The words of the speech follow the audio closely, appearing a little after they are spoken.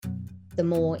the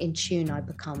more in tune I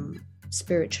become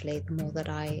spiritually, the more that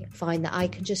I find that I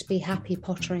can just be happy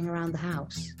pottering around the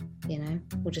house,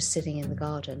 or just sitting in the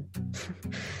garden.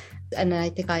 And I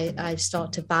think I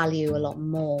start to value a lot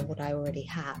more what I already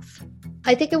have.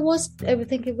 I think it was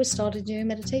started doing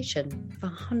meditation for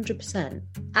 100%.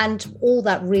 And all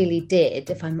that really did,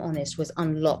 if I'm honest, was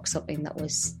unlock something that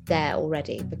was there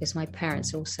already, because my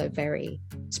parents are also very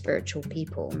spiritual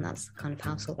people, and that's the kind of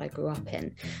household I grew up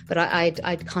in. But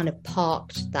I'd kind of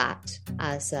parked that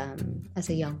as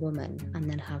a young woman, and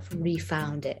then have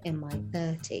refound it in my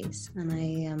 30s.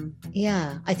 And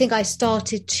I think I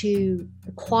started to,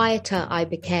 the quieter I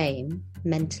became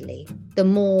mentally, the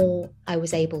more I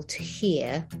was able to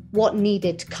hear what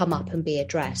needed to come up and be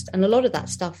addressed. And a lot of that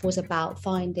stuff was about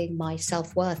finding my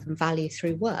self-worth and value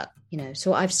through work,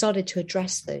 so I've started to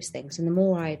address those things. And the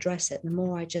more I address it, the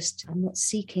more I'm not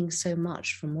seeking so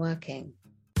much from working.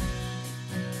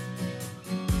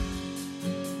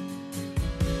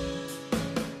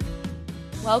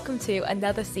 Welcome to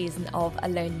another season of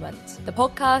Alonement, the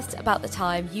podcast about the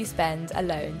time you spend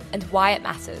alone and why it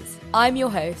matters. I'm your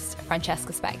host,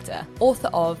 Francesca Spector, author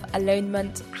of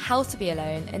Alonement, How to Be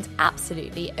Alone and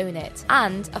Absolutely Own It,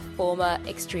 and a former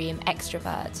extreme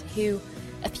extrovert who,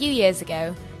 a few years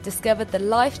ago, discovered the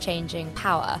life-changing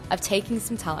power of taking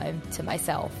some time to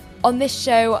myself. On this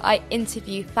show, I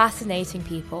interview fascinating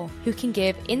people who can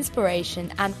give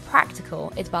inspiration and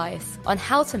practical advice on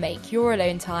how to make your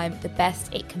alone time the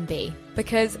best it can be.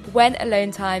 Because when alone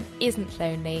time isn't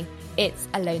lonely, it's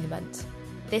alonement.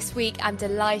 This week, I'm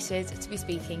delighted to be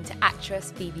speaking to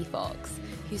actress Phoebe Fox,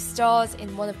 who stars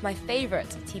in one of my favourite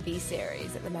TV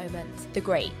series at the moment, The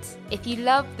Great. If you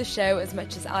love the show as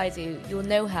much as I do, you'll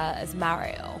know her as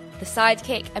Mariel, the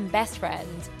sidekick and best friend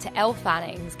to Elle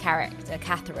Fanning's character,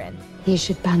 Catherine. He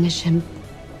should banish him,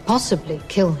 possibly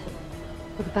kill him.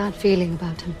 I've a bad feeling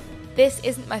about him. This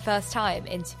isn't my first time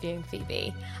interviewing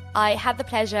Phoebe. I had the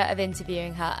pleasure of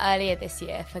interviewing her earlier this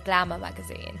year for Glamour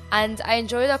magazine, and I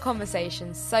enjoyed our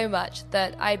conversation so much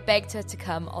that I begged her to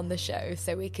come on the show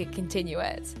so we could continue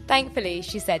it. Thankfully,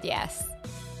 she said yes.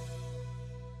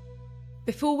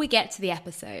 Before we get to the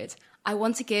episode, I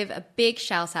want to give a big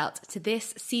shout out to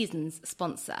this season's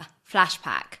sponsor,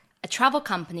 Flashpack, a travel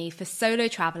company for solo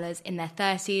travellers in their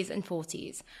 30s and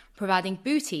 40s, providing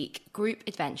boutique group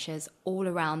adventures all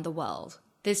around the world.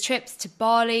 There's trips to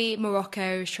Bali,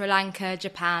 Morocco, Sri Lanka,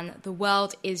 Japan. The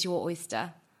world is your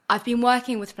oyster. I've been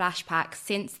working with Flashpack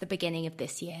since the beginning of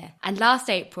this year, and last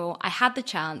April I had the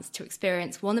chance to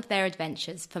experience one of their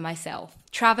adventures for myself,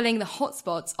 travelling the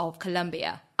hotspots of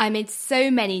Colombia. I made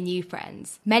so many new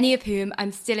friends, many of whom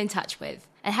I'm still in touch with,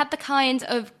 and had the kind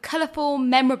of colourful,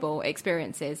 memorable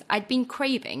experiences I'd been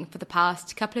craving for the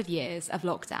past couple of years of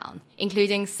lockdown,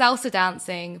 including salsa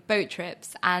dancing, boat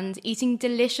trips, and eating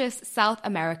delicious South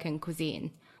American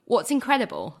cuisine. What's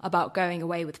incredible about going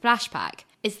away with Flashpack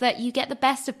is that you get the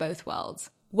best of both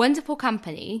worlds. Wonderful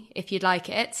company, if you'd like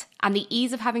it, and the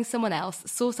ease of having someone else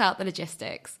sort out the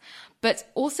logistics, but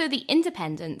also the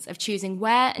independence of choosing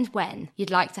where and when you'd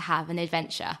like to have an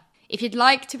adventure. If you'd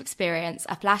like to experience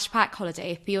a Flashpack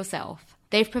holiday for yourself,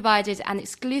 they've provided an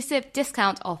exclusive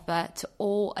discount offer to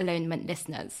all Alonement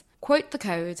listeners. Quote the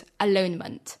code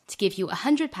ALONEMENT to give you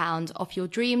 £100 off your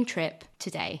dream trip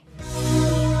today.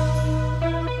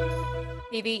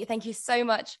 Phoebe, thank you so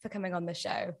much for coming on the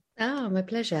show. Oh, my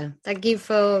pleasure. Thank you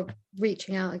for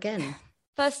reaching out again.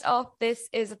 First off, this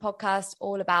is a podcast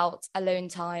all about alone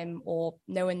time, or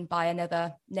known by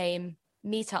another name,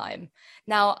 me time.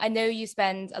 Now, I know you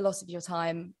spend a lot of your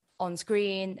time on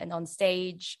screen and on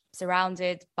stage,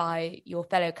 surrounded by your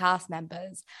fellow cast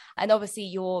members. And obviously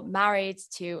you're married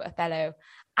to a fellow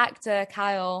actor,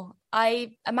 Kyle.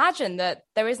 I imagine that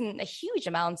there isn't a huge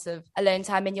amount of alone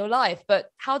time in your life, but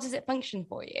how does it function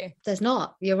for you? There's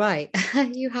not. You're right.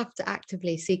 You have to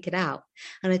actively seek it out.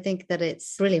 And I think that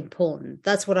it's really important.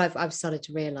 That's what I've started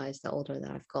to realize the older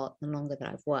that I've got, the longer that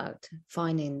I've worked,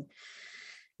 finding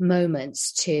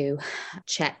moments to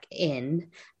check in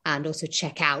and also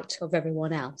check out of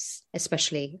everyone else,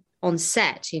 especially on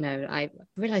set. I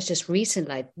realized just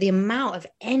recently the amount of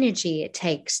energy it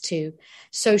takes to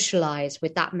socialize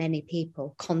with that many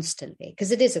people constantly,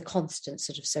 because it is a constant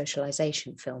sort of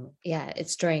socialization film. Yeah,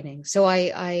 it's draining. So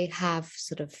I have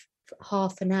sort of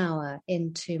half an hour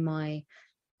into my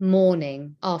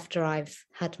morning after I've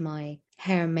had my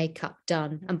hair and makeup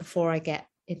done and before I get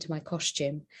into my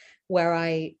costume, where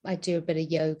I do a bit of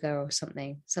yoga or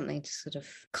something to sort of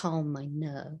calm my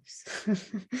nerves,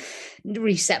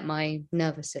 reset my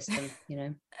nervous system,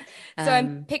 So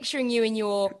I'm picturing you in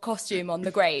your costume on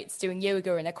the grates doing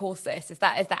yoga in a corset. Is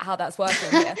that how that's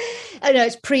working here? Oh no,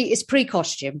 it's pre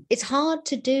costume. It's hard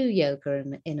to do yoga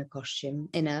in a costume,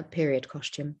 in a period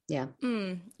costume. Yeah.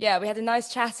 Yeah, we had a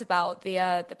nice chat about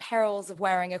the perils of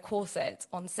wearing a corset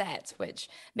on set, which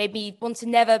made me want to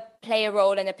never play a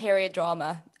role in a period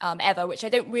drama ever, which I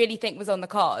don't really think was on the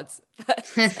cards.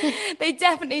 But they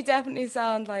definitely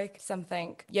sound like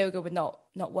something yoga would not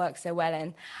work so well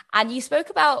in. And you spoke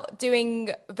about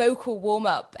doing vocal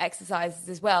warm-up exercises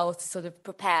as well to sort of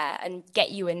prepare and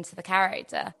get you into the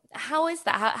character. How is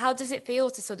that? How does it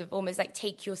feel to sort of almost like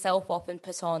take yourself off and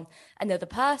put on another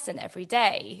person every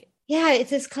day? Yeah,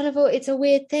 it's kind of it's a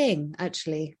weird thing,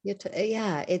 actually.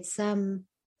 It's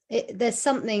there's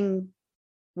something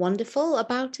wonderful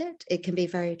about it. It can be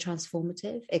very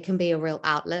transformative. It can be a real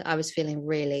outlet. I was feeling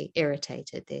really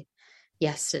irritated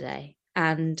yesterday,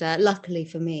 and luckily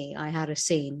for me, I had a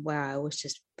scene where I was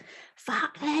just,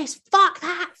 fuck this, fuck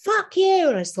that, fuck you,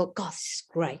 and I just thought, God, this is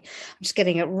great. I'm just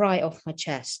getting it right off my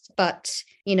chest. But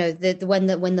you know, when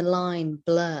the line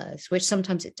blurs, which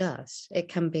sometimes it does, it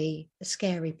can be a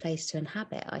scary place to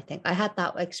inhabit. I think I had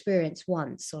that experience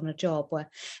once on a job where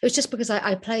it was just because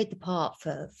I played the part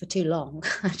for too long,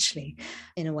 actually,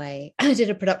 in a way. I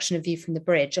did a production of View from the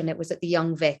Bridge, and it was at the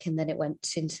Young Vic, and then it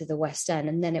went into the West End,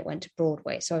 and then it went to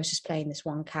Broadway. So I was just playing this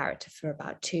one character for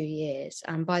about 2 years,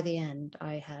 and by the end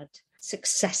I had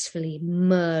successfully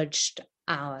merged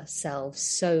ourselves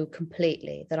so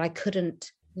completely that I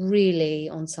couldn't really,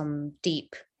 on some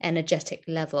deep energetic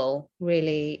level,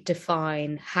 really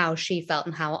define how she felt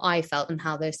and how I felt and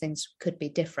how those things could be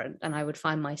different. And I would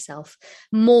find myself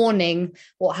mourning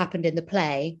what happened in the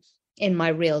play in my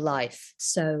real life.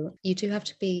 So you do have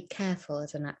to be careful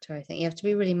as an actor. I think you have to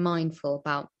be really mindful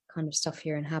about kind of stuff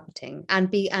you're inhabiting, and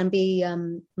be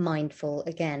mindful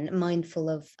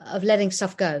of letting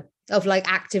stuff go, of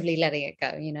like actively letting it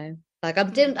go, you know. Like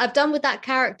I've done with that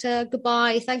character.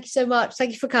 Goodbye. Thank you so much.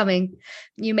 Thank you for coming.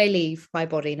 You may leave my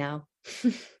body now.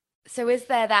 So is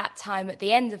there that time at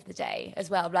the end of the day as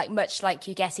well, like much like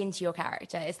you get into your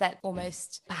character? Is that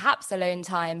almost perhaps alone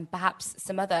time, perhaps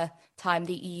some other time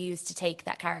that you use to take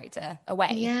that character away?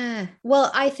 Yeah. Well,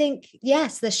 I think,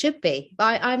 yes, there should be.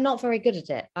 I'm not very good at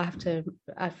it. I have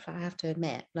to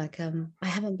admit, like, I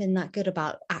haven't been that good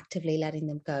about actively letting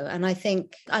them go. And I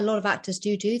think a lot of actors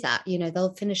do that. You know,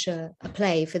 they'll finish a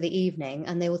play for the evening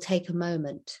and they will take a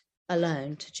moment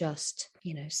alone to just,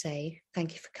 you know, say,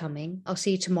 thank you for coming. I'll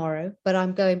see you tomorrow, but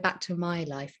I'm going back to my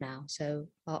life now. So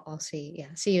I'll see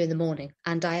you in the morning.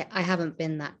 And I haven't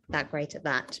been that great at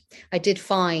that. I did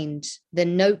find the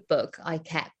notebook I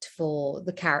kept for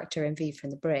the character in View from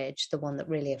the Bridge, the one that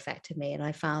really affected me. And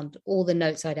I found all the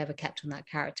notes I'd ever kept on that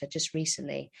character just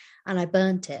recently, and I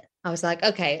burnt it. I was like,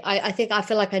 okay, I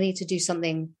feel like I need to do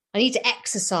something. I need to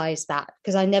exercise that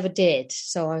because I never did.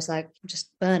 So I was like,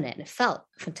 just burn it. And it felt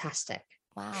fantastic.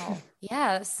 Wow.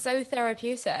 Yeah, that's so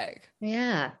therapeutic.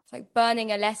 Yeah. It's like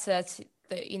burning a letter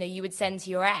that, you know, you would send to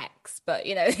your ex, but,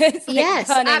 you know, it's like yes,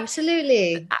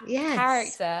 absolutely. Yes.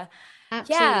 Character.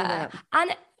 Absolutely. Yeah.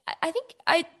 And I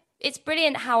think it's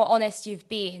brilliant how honest you've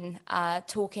been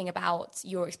talking about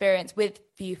your experience with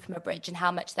View from a Bridge and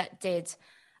how much that did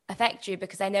affect you,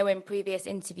 because I know in previous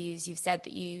interviews you've said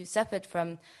that you suffered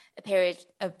from a period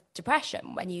of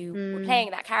depression when you were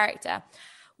playing that character.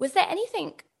 Was there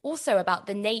anything also about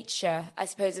the nature, I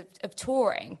suppose, of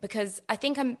touring? Because I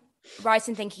think I'm right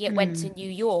in thinking it went to New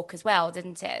York as well,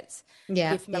 didn't it?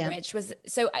 Yeah.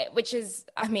 Which is,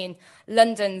 I mean,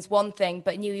 London's one thing,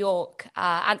 but New York,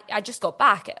 and I just got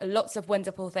back, lots of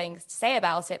wonderful things to say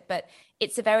about it, but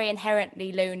it's a very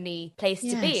inherently lonely place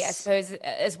to be, I suppose,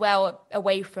 as well,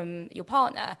 away from your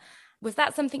partner. Was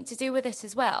that something to do with it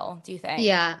as well, do you think?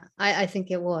 Yeah, I think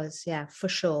it was. Yeah, for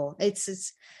sure.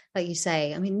 It's like you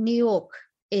say, I mean, New York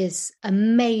is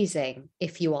amazing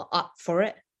if you are up for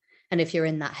it and if you're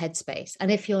in that headspace.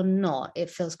 And if you're not, it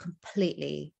feels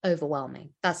completely overwhelming.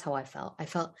 That's how I felt.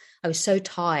 I was so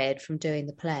tired from doing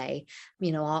the play.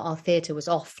 You know, our theatre was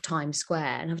off Times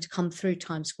Square, and having to come through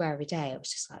Times Square every day, it was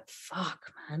just like,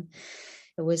 fuck, man.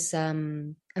 It was,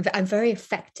 I'm very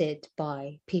affected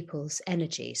by people's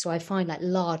energy. So I find like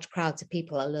large crowds of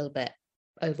people a little bit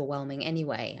overwhelming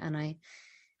anyway.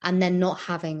 And then not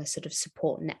having a sort of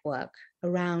support network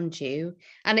around you,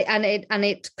 and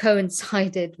it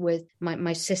coincided with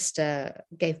my sister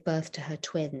gave birth to her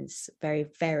twins very,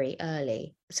 very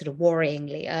early, sort of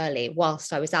worryingly early,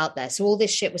 whilst I was out there. So all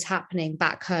this shit was happening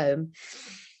back home,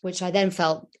 which I then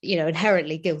felt, you know,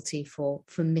 inherently guilty for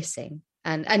missing.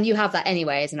 And you have that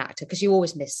anyway as an actor, because you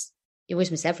always miss you always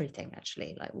miss everything,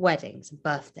 actually, like weddings and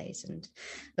birthdays.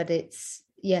 But it's,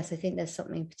 yes, I think there's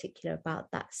something particular about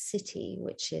that city,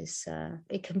 which is,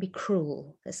 it can be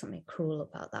cruel. There's something cruel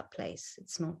about that place.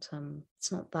 It's not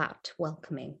that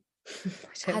welcoming.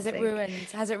 Has it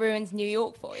ruined New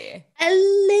York for you? A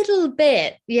little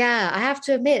bit, yeah. I have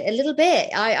to admit, a little bit.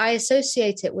 I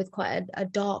associate it with quite a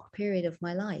dark period of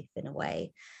my life in a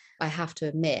way. I have to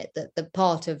admit that the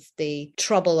part of the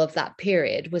trouble of that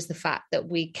period was the fact that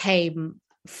we came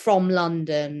from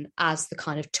London as the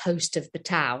kind of toast of the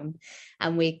town,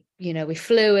 and we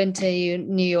flew into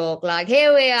New York like,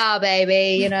 here we are,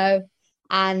 baby,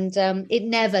 and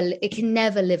it can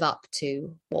never live up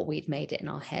to what we'd made it in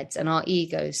our heads, and our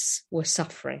egos were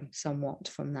suffering somewhat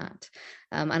from that.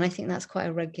 And I think that's quite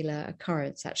a regular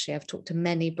occurrence, actually. I've talked to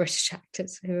many British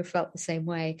actors who have felt the same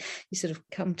way. You sort of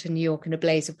come to New York in a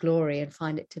blaze of glory and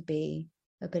find it to be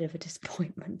a bit of a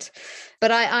disappointment.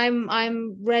 But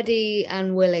I'm ready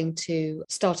and willing to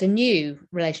start a new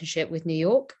relationship with New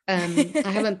York. I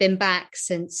haven't been back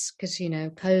since, because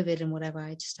COVID and whatever.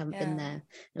 I just haven't been there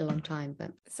in a long time.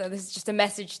 But so this is just a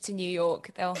message to New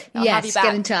York. They'll yes, have you back.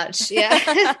 Get in touch.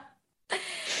 Yeah.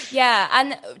 Yeah,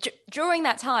 and during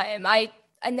that time, I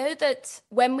know that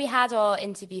when we had our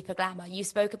interview for Glamour, you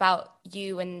spoke about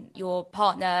you and your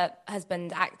partner,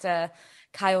 husband, actor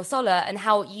Kyle Soller, and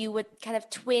how you were kind of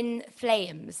twin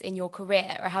flames in your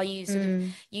career, or how you sort of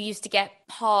you used to get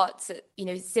parts,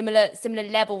 similar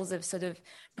levels of sort of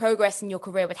progress in your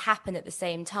career would happen at the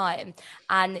same time,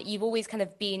 and you've always kind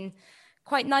of been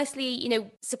quite nicely,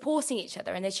 supporting each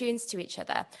other and attuned to each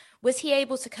other. Was he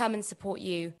able to come and support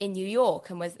you in New York?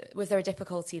 And was there a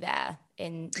difficulty there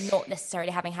in not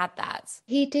necessarily having had that?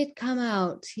 He did come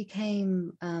out. He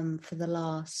came for the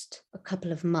last a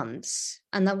couple of months,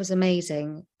 and that was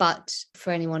amazing. But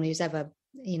for anyone who's ever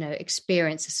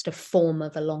experienced a sort of form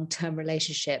of a long-term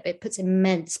relationship, it puts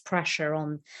immense pressure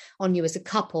on you as a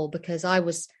couple, because I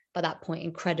was by that point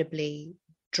incredibly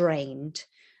drained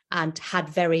and had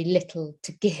very little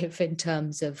to give in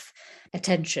terms of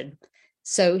attention.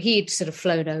 So he'd sort of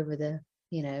flown over the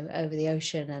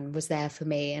ocean and was there for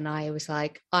me. And I was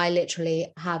like, I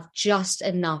literally have just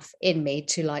enough in me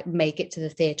to like make it to the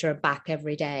theatre and back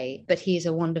every day. But he's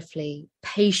a wonderfully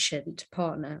patient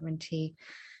partner, and he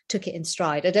took it in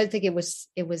stride. I don't think it was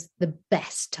the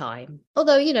best time,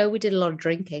 although we did a lot of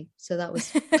drinking, so that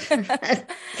was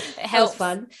it helps.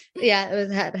 Fun. Yeah,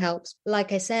 that helps.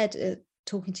 Like I said,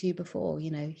 talking to you before,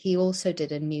 he also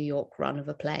did a New York run of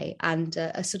a play, and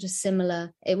a sort of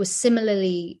it was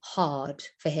similarly hard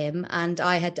for him, and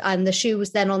the shoe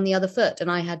was then on the other foot, and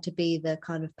I had to be the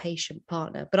kind of patient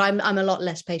partner. But I'm a lot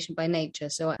less patient by nature,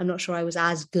 so I'm not sure I was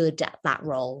as good at that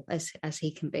role as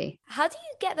he can be. How do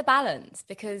you get the balance?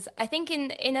 Because I think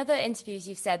in other interviews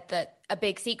you've said that a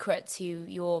big secret to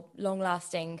your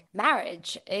long-lasting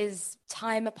marriage is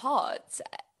time apart.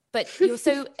 But you're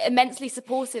so immensely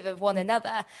supportive of one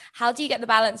another. How do you get the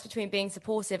balance between being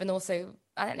supportive and also,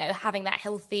 I don't know, having that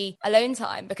healthy alone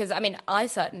time? Because, I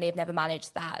certainly have never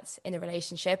managed that in a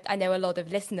relationship. I know a lot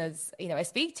of listeners, I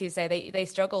speak to say they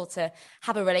struggle to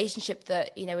have a relationship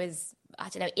that, is, I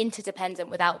don't know, interdependent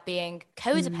without being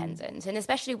codependent. And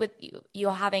especially with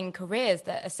you're having careers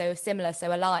that are so similar,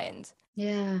 so aligned.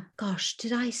 Yeah. Gosh,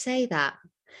 did I say that?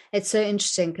 It's so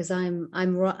interesting, because I'm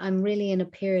really in a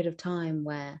period of time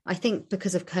where I think,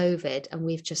 because of COVID, and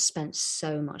we've just spent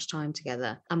so much time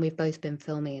together, and we've both been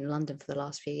filming in London for the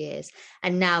last few years,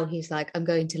 and now he's like, I'm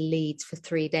going to Leeds for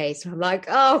 3 days, and I'm like,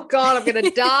 oh God, I'm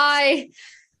gonna die.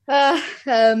 But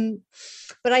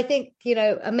I think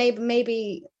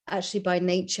maybe actually by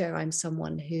nature I'm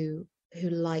someone who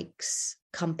likes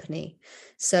company,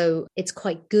 so it's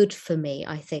quite good for me,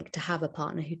 I think, to have a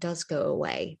partner who does go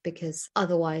away, because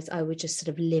otherwise I would just sort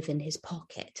of live in his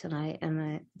pocket, and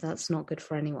I that's not good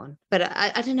for anyone. But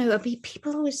I don't know,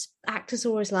 actors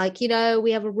always like,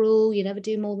 we have a rule, you never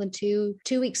do more than two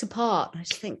weeks apart. I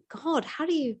just think, God, how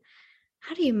do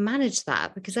you manage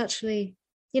that? Because actually,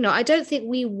 I don't think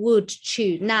we would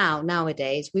choose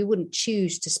nowadays, we wouldn't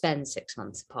choose to spend 6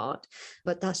 months apart,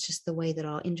 but that's just the way that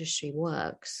our industry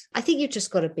works. I think you've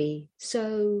just got to be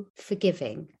so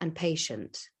forgiving and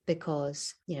patient,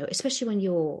 because, especially when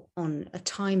you're on a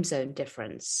time zone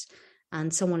difference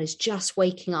and someone is just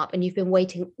waking up and you've been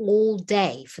waiting all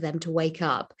day for them to wake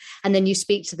up, and then you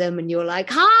speak to them and you're like,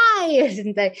 hi,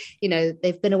 and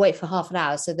they've been awake for half an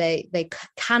hour, so they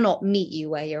cannot meet you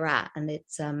where you're at, and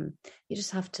it's you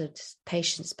just have to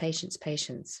patience.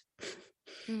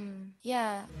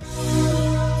 Yeah.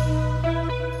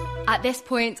 At this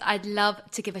point, I'd love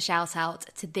to give a shout out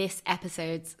to this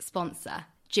episode's sponsor,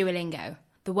 Duolingo,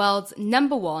 the world's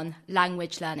 #1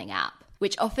 language learning app.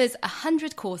 which offers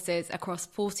 100 courses across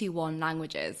 41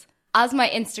 languages. As my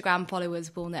Instagram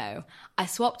followers will know, I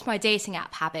swapped my dating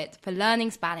app habit for learning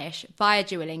Spanish via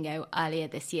Duolingo earlier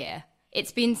this year.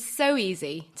 It's been so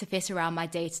easy to fit around my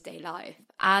day-to-day life,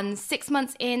 and 6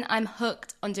 months in, I'm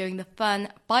hooked on doing the fun,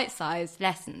 bite-sized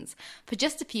lessons for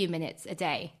just a few minutes a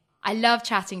day. I love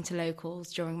chatting to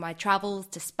locals during my travels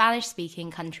to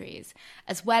Spanish-speaking countries,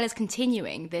 as well as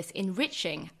continuing this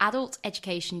enriching adult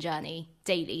education journey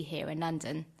daily here in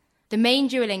London. The main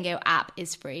Duolingo app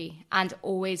is free and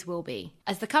always will be,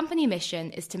 as the company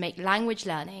mission is to make language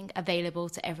learning available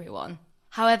to everyone.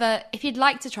 However, if you'd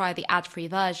like to try the ad-free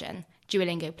version,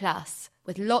 Duolingo Plus,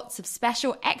 with lots of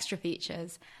special extra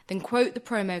features, then quote the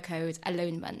promo code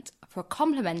ALONEMENT for a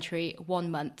complimentary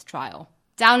 1-month trial.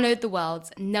 Download the world's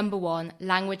 #1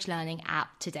 language learning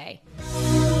app today.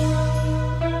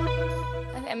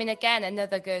 I mean, again,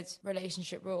 another good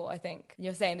relationship rule, I think.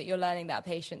 You're saying that you're learning that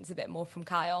patience a bit more from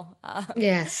Kyle.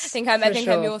 Yes, I think I'm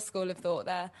your school of thought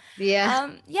there. Yeah.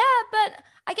 But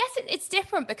I guess it's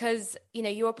different because,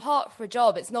 you're apart for a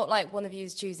job. It's not like one of you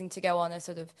is choosing to go on a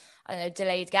sort of,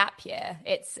 delayed gap year.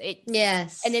 It's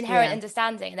an inherent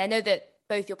understanding. And I know that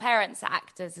both your parents are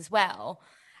actors as well.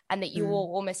 And that you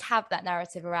all almost have that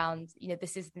narrative around,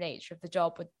 this is the nature of the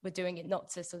job. We're doing it not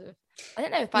to sort of,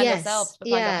 find ourselves, but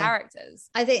find our characters.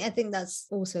 I think that's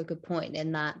also a good point,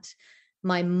 in that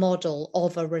my model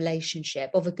of a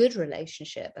relationship, of a good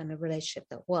relationship and a relationship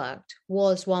that worked,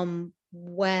 was one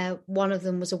where one of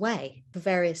them was away for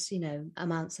various,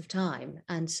 amounts of time.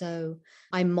 And so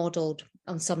I modeled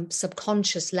on some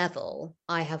subconscious level,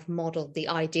 I have modeled the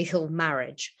ideal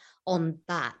marriage on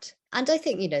that. And I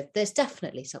think, there's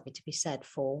definitely something to be said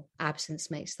for absence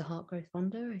makes the heart grow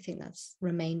fonder. I think that's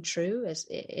remained true as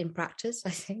in practice, I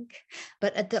think.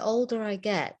 But the older I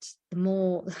get, the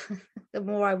more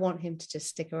I want him to just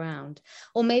stick around.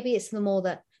 Or maybe it's the more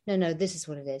that, no, this is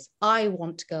what it is. I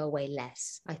want to go away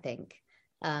less, I think.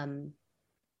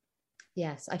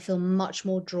 Yes, I feel much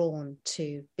more drawn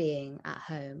to being at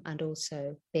home and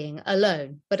also being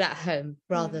alone, but at home,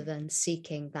 rather than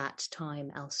seeking that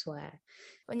time elsewhere.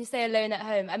 When you say alone at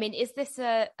home, I mean, is this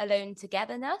a alone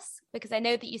togetherness? Because I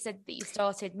know that you said that you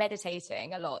started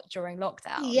meditating a lot during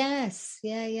lockdown. Yes,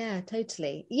 yeah,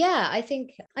 totally. Yeah,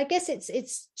 I guess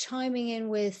it's chiming in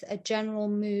with a general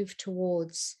move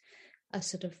towards a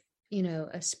sort of,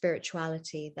 a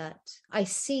spirituality that I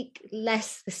seek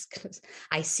less.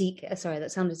 Sorry,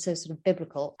 that sounded so sort of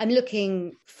biblical. I'm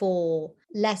looking for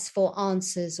less for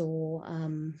answers or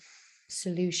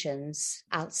solutions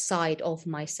outside of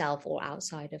myself or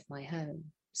outside of my home.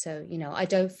 So, I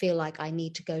don't feel like I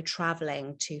need to go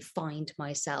traveling to find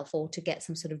myself or to get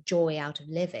some sort of joy out of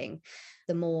living.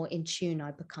 The more in tune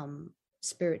I become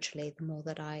spiritually, the more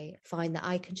that I find that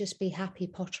I can just be happy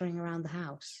pottering around the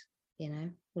house,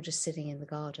 or just sitting in the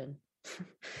garden.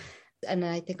 And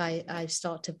I think I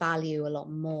start to value a lot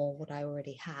more what I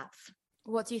already have.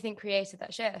 What do you think created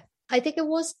that shift? I think it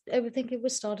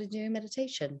was started doing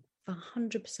meditation for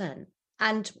 100%.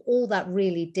 And all that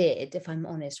really did, if I'm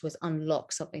honest, was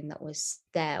unlock something that was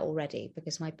there already,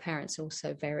 because my parents are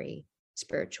also very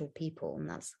spiritual people, and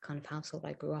that's the kind of household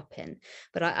I grew up in.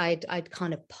 But I'd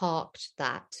kind of parked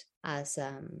that as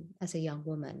a young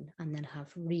woman, and then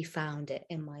have refound it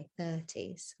in my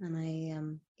 30s.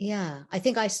 And I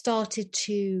think I started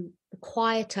to, the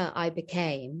quieter I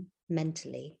became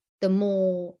mentally, the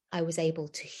more I was able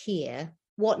to hear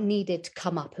what needed to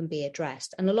come up and be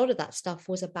addressed. And a lot of that stuff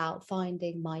was about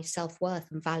finding my self-worth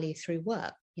and value through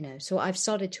work, so I've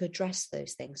started to address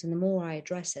those things. And the more I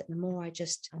address it, the more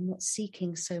I'm not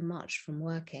seeking so much from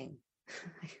working.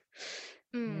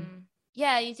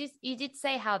 Yeah, you did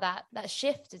say how that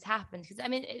shift has happened, because I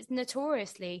mean, it's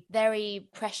notoriously very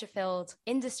pressure-filled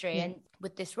industry. And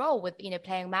with this role, with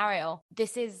playing Mariel,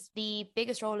 this is the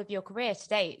biggest role of your career to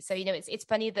date. So it's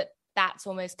funny that that's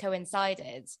almost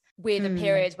coincided with a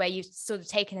period where you've sort of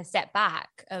taken a step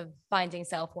back of finding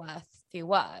self-worth through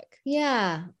work.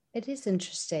 Yeah, it is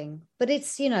interesting, but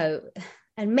it's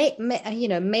and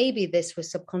maybe this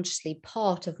was subconsciously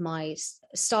part of my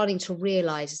starting to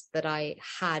realize that I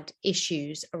had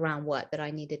issues around work that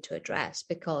I needed to address,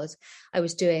 because I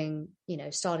was doing,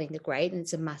 starting the grade, and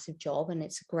it's a massive job and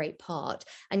it's a great part.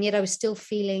 And yet I was still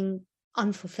feeling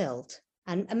unfulfilled.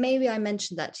 And maybe I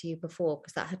mentioned that to you before,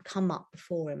 because that had come up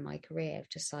before in my career, of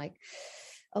just like,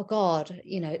 oh God,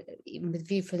 even with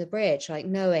View from the Bridge, like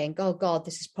knowing, oh God,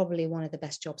 this is probably one of the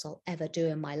best jobs I'll ever do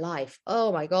in my life.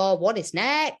 Oh my God, what is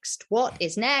next?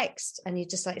 And you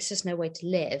just like, it's just no way to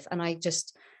live. And I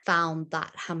just found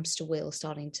that hamster wheel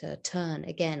starting to turn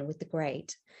again with the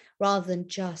grade, rather than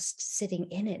just sitting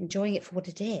in it, enjoying it for what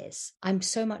it is. I'm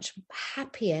so much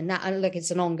happier now. And look,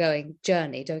 it's an ongoing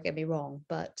journey, don't get me wrong,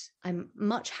 but I'm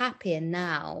much happier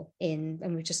now and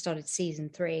we've just started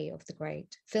season 3 of The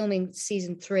Great, filming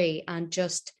season 3 and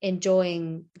just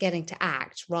enjoying getting to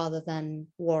act rather than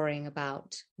worrying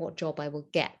about what job I will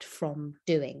get from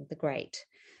doing The Great.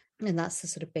 And that's the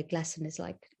sort of big lesson, is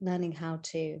like learning how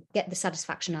to get the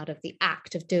satisfaction out of the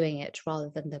act of doing it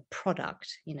rather than the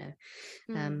product,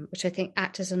 which I think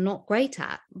actors are not great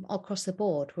at across the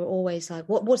board. We're always like,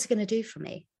 what's it going to do for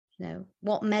me?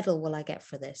 What medal will I get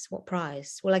for this? What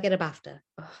prize? Will I get a BAFTA?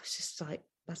 Oh, it's just like,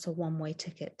 that's a one-way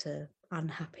ticket to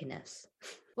unhappiness.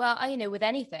 Well, with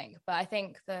anything, but I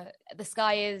think the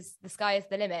sky is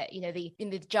the limit.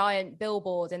 The giant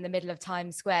billboard in the middle of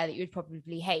Times Square that you'd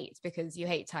probably hate because you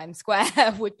hate Times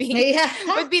Square would be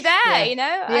there.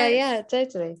 Yeah,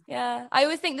 totally. Yeah, I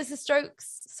always think there's a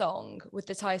Strokes song with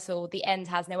the title "The End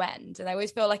Has No End," and I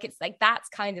always feel like it's like that's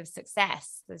kind of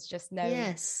success. There's just no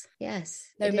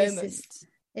no moment.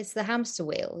 It's the hamster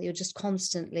wheel. You're just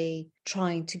constantly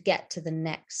trying to get to the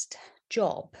next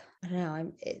job. I don't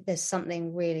know, there's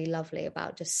something really lovely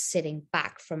about just sitting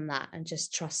back from that and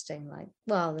just trusting, like,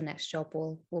 well, the next job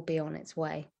will be on its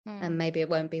way. And maybe it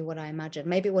won't be what I imagined.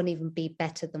 Maybe it won't even be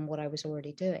better than what I was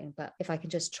already doing. But if I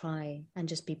can just try and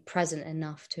just be present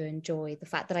enough to enjoy the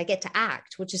fact that I get to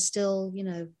act, which is still,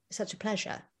 such a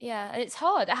pleasure. Yeah, and it's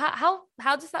hard. How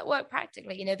does that work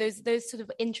practically? Those sort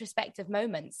of introspective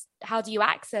moments. How do you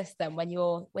access them when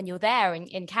you're there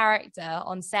in character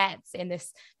on sets in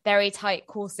this very tight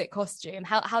corset costume?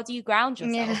 How do you ground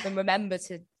yourself and remember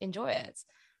to enjoy it?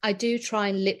 I do try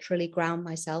and literally ground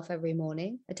myself every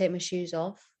morning. I take my shoes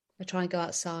off. I try and go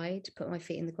outside, put my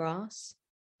feet in the grass.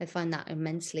 I find that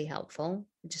immensely helpful.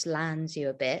 It just lands you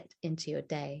a bit into your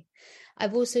day.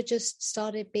 I've also just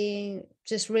started being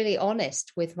just really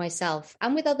honest with myself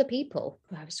and with other people.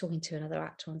 I was talking to another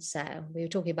actor on set. We were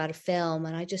talking about a film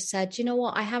and I just said, you know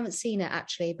what? I haven't seen it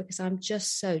actually because I'm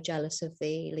just so jealous of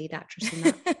the lead actress in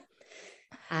that.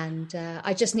 And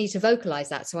I just need to vocalize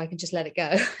that so I can just let it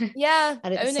go. Yeah.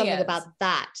 And it's something about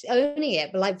that, owning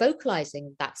it, but like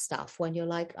vocalizing that stuff when you're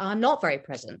like, I'm not very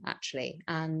present actually.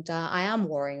 And I am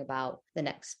worrying about the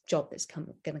next job that's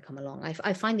going to come along.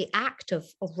 I find the act of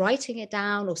writing it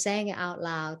down or saying it out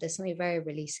loud, there's something very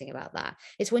releasing about that.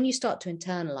 It's when you start to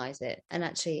internalize it. And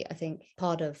actually, I think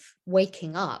part of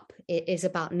waking up is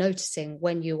about noticing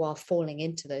when you are falling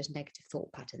into those negative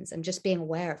thought patterns and just being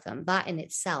aware of them. That in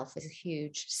itself is a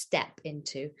huge step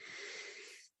into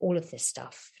all of this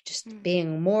stuff, just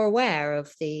being more aware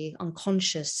of the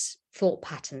unconscious thought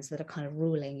patterns that are kind of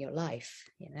ruling your life,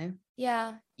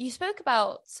 Yeah. You spoke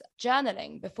about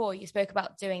journaling before. You spoke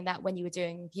about doing that when you were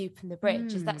doing View from the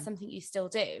Bridge. Is that something you still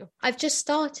do? I've just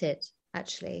started,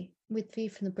 actually. With View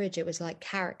from the Bridge, it was like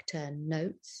character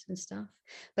notes and stuff.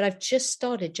 But I've just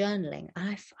started journaling. And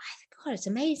I think, God, it's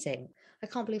amazing. I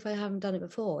can't believe I haven't done it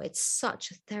before. It's such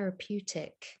a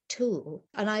therapeutic tool.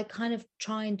 And I kind of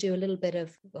try and do a little bit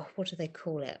of, what do they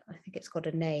call it? I think it's got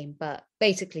a name, but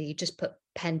basically you just put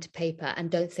pen to paper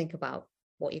and don't think about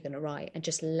what you're going to write and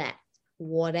just let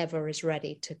whatever is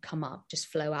ready to come up just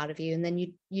flow out of you. And then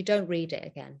you don't read it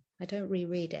again. I don't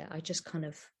reread it. I just kind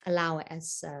of allow it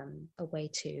as a way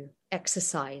to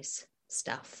exercise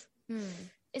stuff.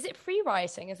 Is it free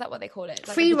writing? Is that what they call it?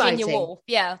 Like free writing. Virginia Woolf.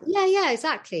 Yeah. Yeah,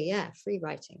 exactly. Yeah, free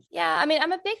writing. Yeah, I mean,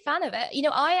 I'm a big fan of it.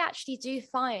 I actually do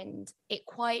find it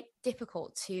quite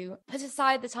difficult to put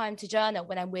aside the time to journal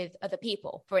when I'm with other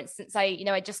people. For instance,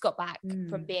 I just got back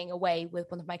from being away with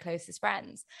one of my closest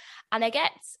friends. And I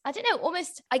get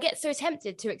so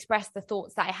tempted to express the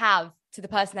thoughts that I have to the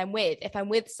person I'm with if I'm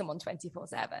with someone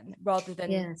 24/7 rather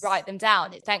than write them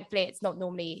down. Thankfully it's not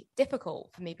normally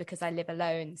difficult for me because I live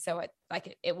alone, so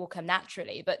it will come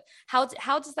naturally. But how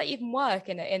does that even work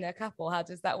in a couple? How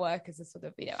does that work as a sort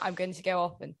of I'm going to go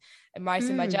off and write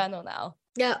in my journal now?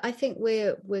 Yeah, I think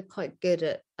we're quite good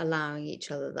at allowing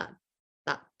each other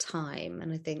that time,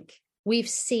 and I think we've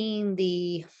seen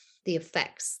the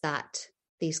effects that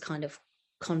these kind of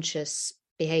conscious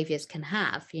behaviors can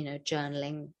have,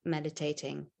 journaling,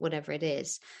 meditating, whatever it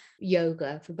is,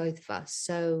 yoga for both of us.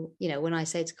 So, when I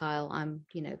say to Kyle, I'm,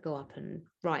 go up and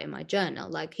write in my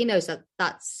journal, like he knows that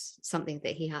that's something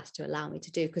that he has to allow me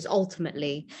to do because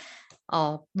ultimately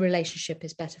our relationship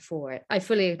is better for it. I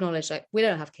fully acknowledge, like, we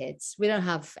don't have kids. We don't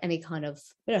have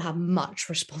much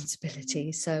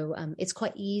responsibility. So it's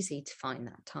quite easy to find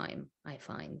that time, I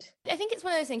find. I think it's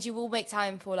one of those things you will make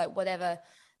time for, like, whatever,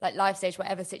 like life stage,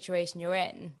 whatever situation you're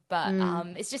in. But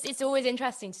it's always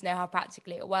interesting to know how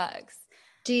practically it works.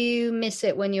 Do you miss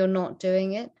it when you're not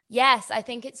doing it? Yes, I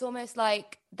think it's almost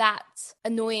like that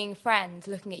annoying friend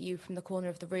looking at you from the corner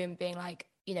of the room being like,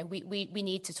 you know, we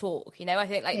need to talk, you know. I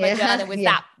think like my journal was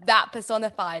that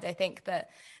personified. I think that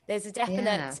there's a definite,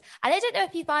 and I don't know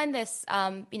if you find this,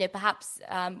 you know, perhaps,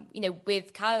 you know,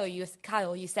 with Kyle,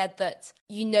 you said that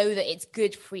you know that it's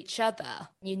good for each other.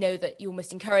 You know that you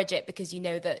almost encourage it because you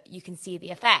know that you can see the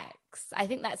effects. I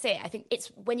think that's it. I think it's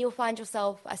when you'll find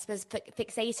yourself, I suppose,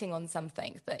 fixating on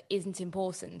something that isn't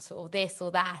important, or this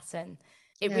or that, and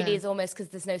it really is almost because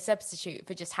there's no substitute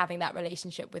for just having that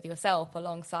relationship with yourself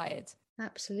alongside.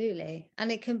 Absolutely.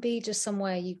 And it can be just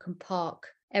somewhere you can park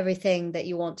everything that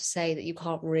you want to say that you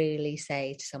can't really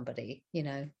say to somebody, you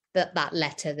know, that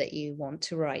letter that you want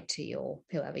to write to your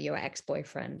whoever, your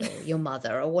ex-boyfriend or your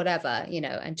mother or whatever, you know,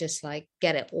 and just like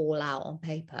get it all out on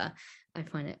paper. I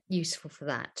find it useful for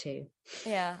that too.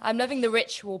 Yeah, I'm loving the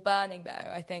ritual burning though.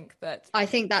 I think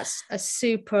that's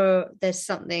there's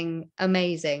something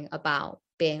amazing about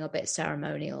being a bit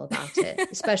ceremonial about it,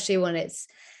 especially when it's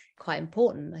quite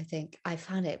important. I think I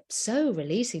found it so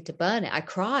releasing to burn it. I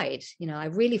cried, you know, I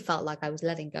really felt like I was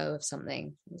letting go of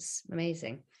something. It was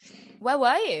amazing. Where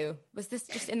were you? Was this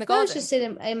just in the garden? I was just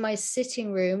in my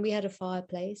sitting room. We had a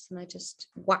fireplace and I just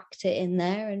whacked it in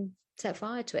there and set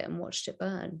fire to it and watched it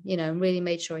burn, you know, and really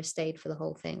made sure I stayed for the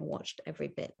whole thing and watched every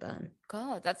bit burn.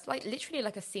 God, that's like literally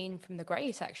like a scene from The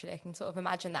Great, actually. I can sort of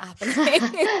imagine that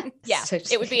happening. Yeah,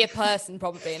 it would be a person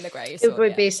probably in The Great. It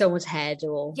would be someone's head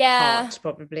or heart,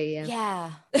 probably.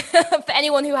 Yeah. For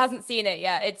anyone who hasn't seen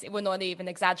it, we're not even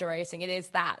exaggerating. It is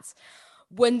that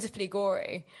wonderfully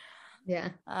gory. Yeah.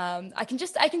 I can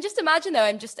just imagine though,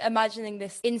 I'm just imagining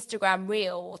this Instagram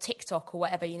reel or TikTok or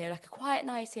whatever, you know, like a quiet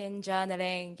night in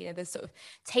journaling, you know, there's sort of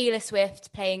Taylor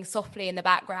Swift playing softly in the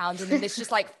background and then there's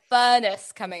just like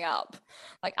furnace coming up,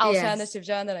 like alternative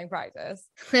journaling practice.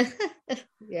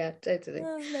 Yeah, totally.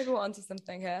 Maybe we're onto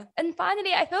something here. And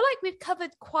finally, I feel like we've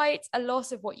covered quite a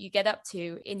lot of what you get up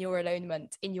to in your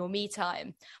alonement, in your me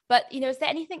time. But, you know, is there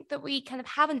anything that we kind of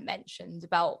haven't mentioned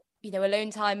about, you know, alone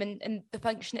time and the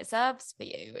function it serves for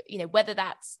you, you know, whether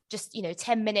that's just, you know,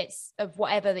 10 minutes of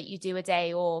whatever that you do a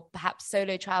day or perhaps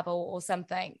solo travel or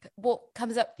something? What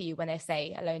comes up for you when I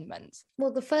say alonement?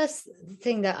 Well, the first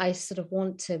thing that I sort of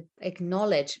want to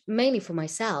acknowledge, mainly for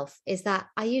myself, is that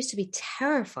I used to be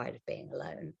terrified of being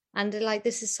alone. And like,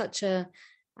 this is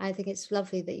I think it's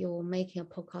lovely that you're making a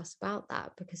podcast about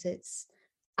that, because it's,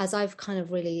 as I've kind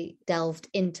of really delved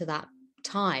into that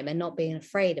time and not being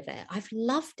afraid of it, I've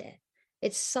loved it.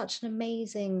 It's such an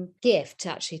amazing gift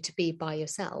actually to be by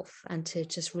yourself and to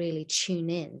just really tune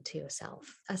in to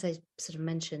yourself. As I sort of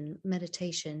mentioned,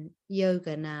 meditation,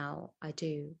 yoga now I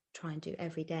do try and do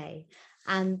every day.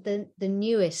 And the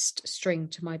newest string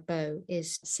to my bow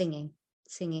is singing.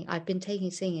 I've been taking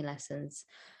singing lessons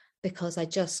because I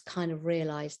just kind of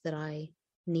realized that I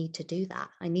need to do that.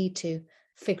 I need to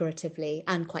figuratively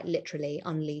and quite literally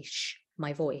unleash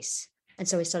my voice. And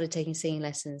so I started taking singing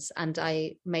lessons, and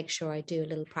I make sure I do a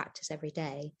little practice every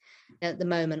day. At the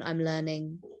moment, I'm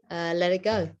learning Let It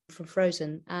Go from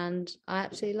Frozen, and I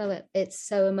absolutely love it. It's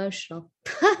so emotional.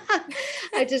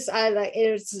 I like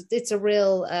it's a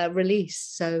real release.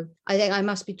 So I think I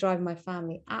must be driving my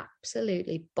family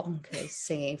absolutely bonkers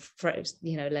singing Frozen,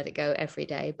 you know, Let It Go every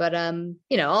day. But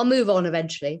you know, I'll move on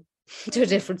eventually to a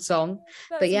different song.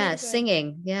 But yeah, amazing.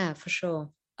 Singing, yeah, for sure.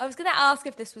 I was going to ask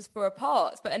if this was for a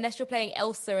part, but unless you're playing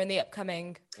Elsa in the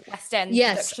upcoming West End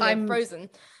production of Frozen.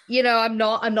 You know, I'm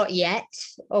not yet,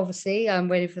 obviously. I'm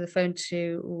waiting for the phone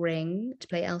to ring to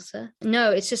play Elsa. No,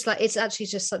 it's just like, it's actually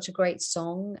just such a great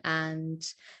song. And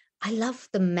I love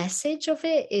the message of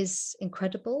it is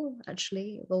incredible,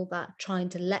 actually, all that trying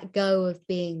to let go of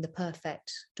being the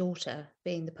perfect daughter,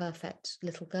 being the perfect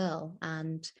little girl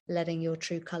and letting your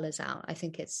true colours out. I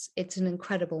think it's an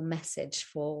incredible message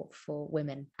for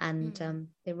women, and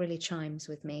it really chimes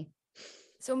with me.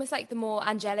 It's almost like the more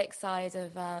angelic side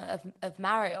of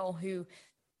Mariel, who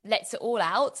lets it all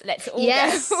out, lets it all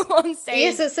go on stage.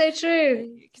 Yes, that's so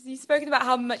true. Because you've spoken about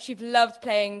how much you've loved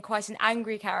playing quite an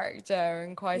angry character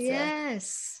and quite a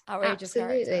outrageous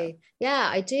character. Yeah,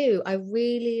 I do. I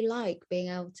really like being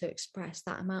able to express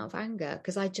that amount of anger,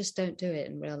 because I just don't do it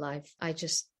in real life. I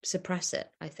just suppress it,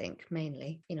 I think,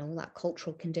 mainly, you know, all that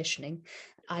cultural conditioning.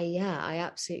 I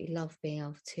absolutely love being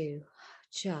able to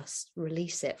just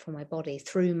release it from my body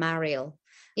through Mariel.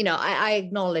 You know, I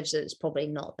acknowledge that it's probably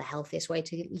not the healthiest way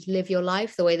to live your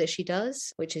life the way that she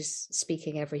does, which is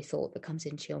speaking every thought that comes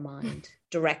into your mind,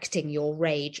 directing your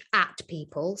rage at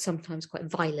people, sometimes quite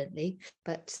violently.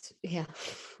 But yeah,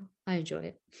 I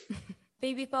enjoy it.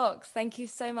 Phoebe Fox, thank you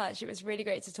so much. It was really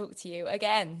great to talk to you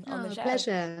again on the show.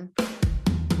 Pleasure.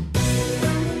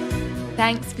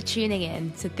 Thanks for tuning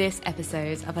in to this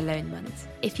episode of Alonement.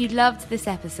 If you loved this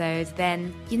episode,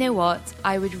 then you know what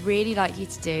I would really like you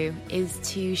to do is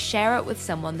to share it with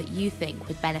someone that you think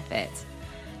would benefit.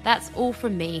 That's all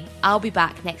from me. I'll be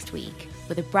back next week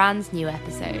with a brand new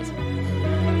episode.